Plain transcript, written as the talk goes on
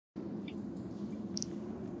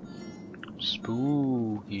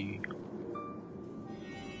Spooky.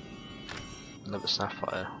 Another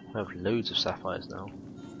sapphire. I have loads of sapphires now.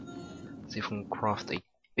 Let's see if we can craft a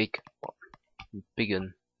big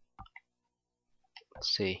one. Let's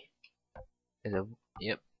see.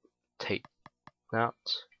 Yep. Take that.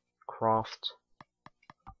 Craft.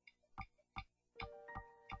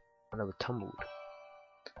 Another tumbled.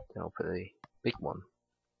 Then I'll put a big one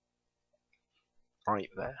right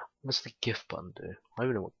there. What's the gift button do? I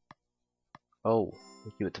don't know what. Oh,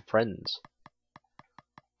 we give it to friends.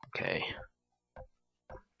 Okay.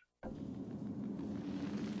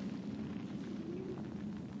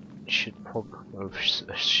 Should probably have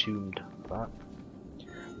assumed that.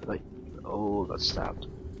 Like, oh, got stabbed.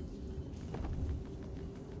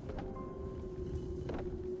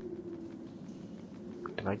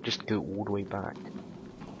 Did I just go all the way back?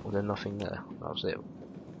 Was there nothing there? That was it.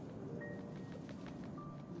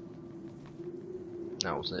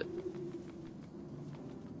 That was it.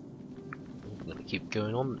 I'm gonna keep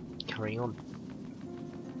going on, carrying on.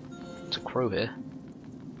 It's a crow here.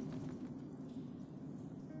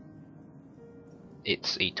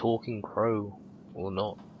 It's a talking crow, or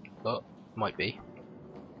not, but might be.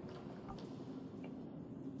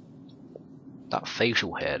 That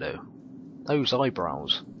facial hair though, those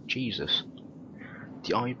eyebrows, Jesus.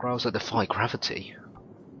 The eyebrows that defy gravity.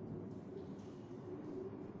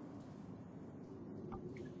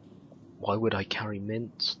 Why would I carry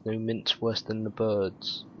mints? No mint's worse than the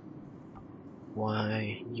birds.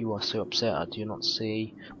 Why, you are so upset, do you not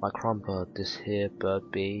see? My crown bird, this here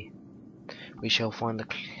bird be. We shall find the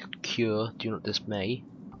cure, do not dismay.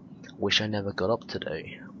 Wish I never got up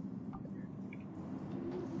today.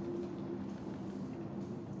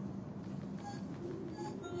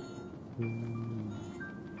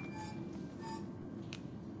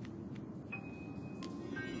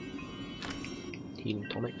 Healing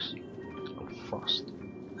tonics. Frost.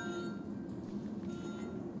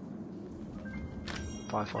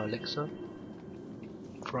 Firefly elixir.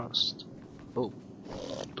 Frost. Oh.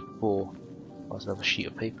 4. That's another sheet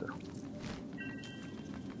of paper.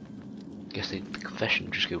 Guess the confession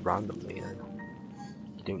just go randomly then.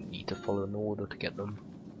 You don't need to follow an order to get them.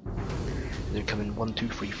 They come in 1, 2,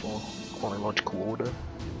 3, 4 chronological order.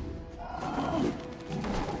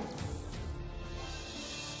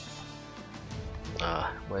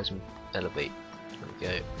 Where's my elevate? There we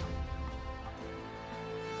go.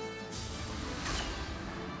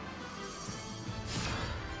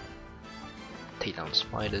 Take down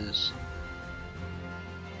spiders.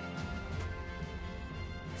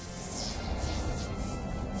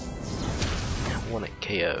 One at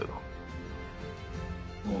KO.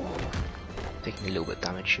 Taking a little bit of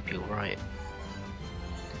damage should be alright.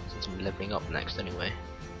 Since I'm leveling up next anyway.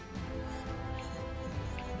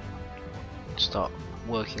 Start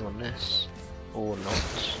working on this, or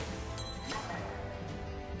not.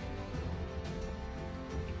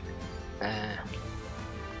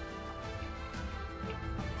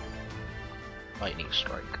 Lightning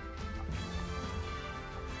strike.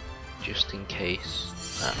 Just in case.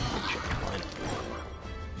 Should be fine.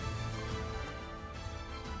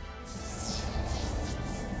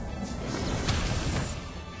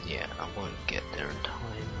 Yeah, I won't get there in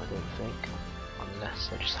time, I don't think. Unless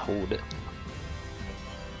I just hold it.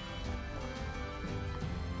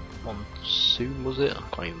 Monsoon was it? I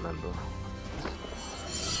can't even remember.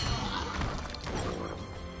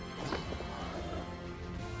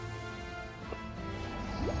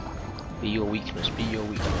 Be your weakness, be your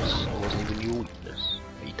weakness. It wasn't even your weakness.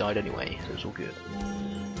 But you died anyway, so it's all good.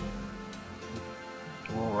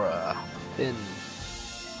 Aurora. Finn.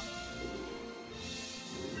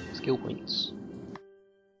 Skill points.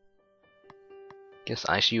 Guess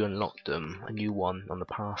as you unlock them, a new one on the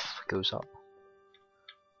path goes up.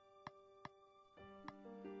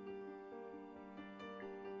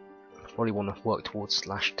 Probably want to work towards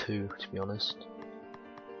 /2 to be honest.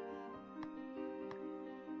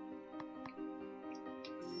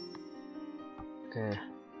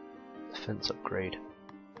 Defense upgrade.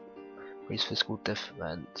 Raise physical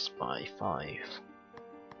defense by 5.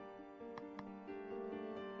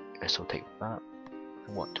 Guess I'll take that.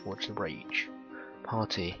 And what towards the rage.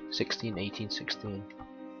 Party 16, 18, 16.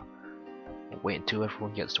 I'll wait until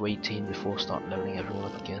everyone gets to 18 before start leveling everyone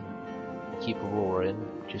up again. Keep Aurora in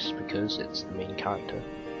just because it's the main character.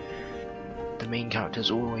 The main character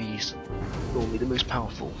is always normally the most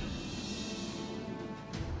powerful.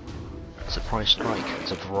 Surprise strike.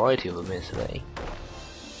 There's a variety of them here today.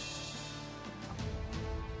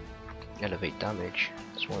 Elevate damage.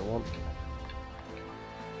 That's what I want.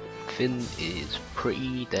 Finn is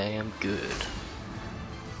pretty damn good.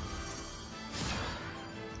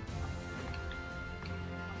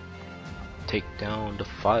 take down the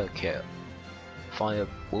fire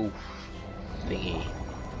wolf thingy.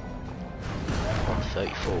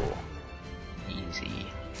 134. Easy.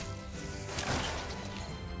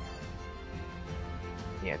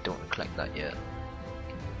 Yeah, don't want to collect that yet.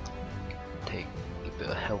 Take a bit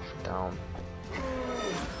of health down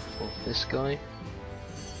of this guy.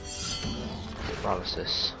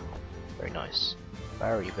 Paralysis. Very nice.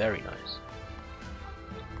 Very, very nice.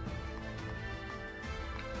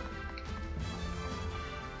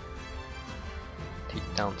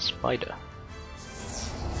 Take down Spider.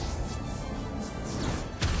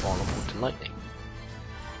 Vulnerable to lightning.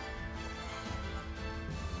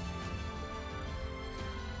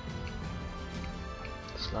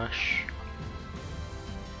 Slash.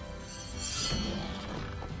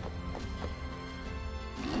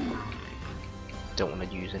 Don't want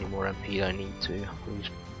to use any more MP than I need to. We'll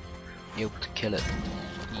just be able to kill it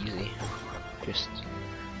easy. Just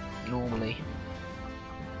normally.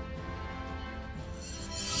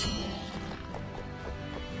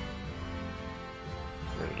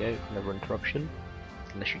 There we go, another interruption.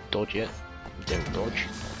 Unless you dodge it. You don't dodge.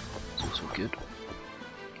 It's also good.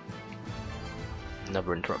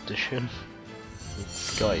 Another interruption.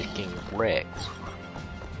 This guy is getting wrecked.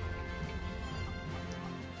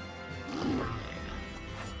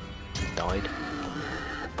 Died.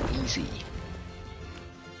 Easy.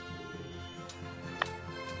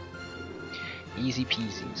 Easy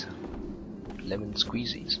peasies. Lemon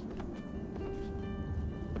squeezies.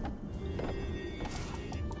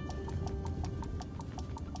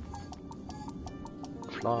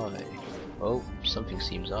 Fly. Oh, something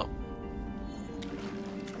seems up.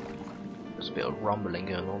 There's a bit of rumbling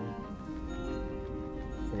going on.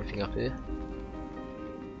 Anything up here?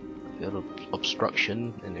 A bit of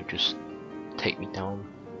obstruction, and it'll just take me down.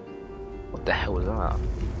 What the hell is that?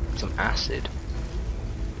 Some acid.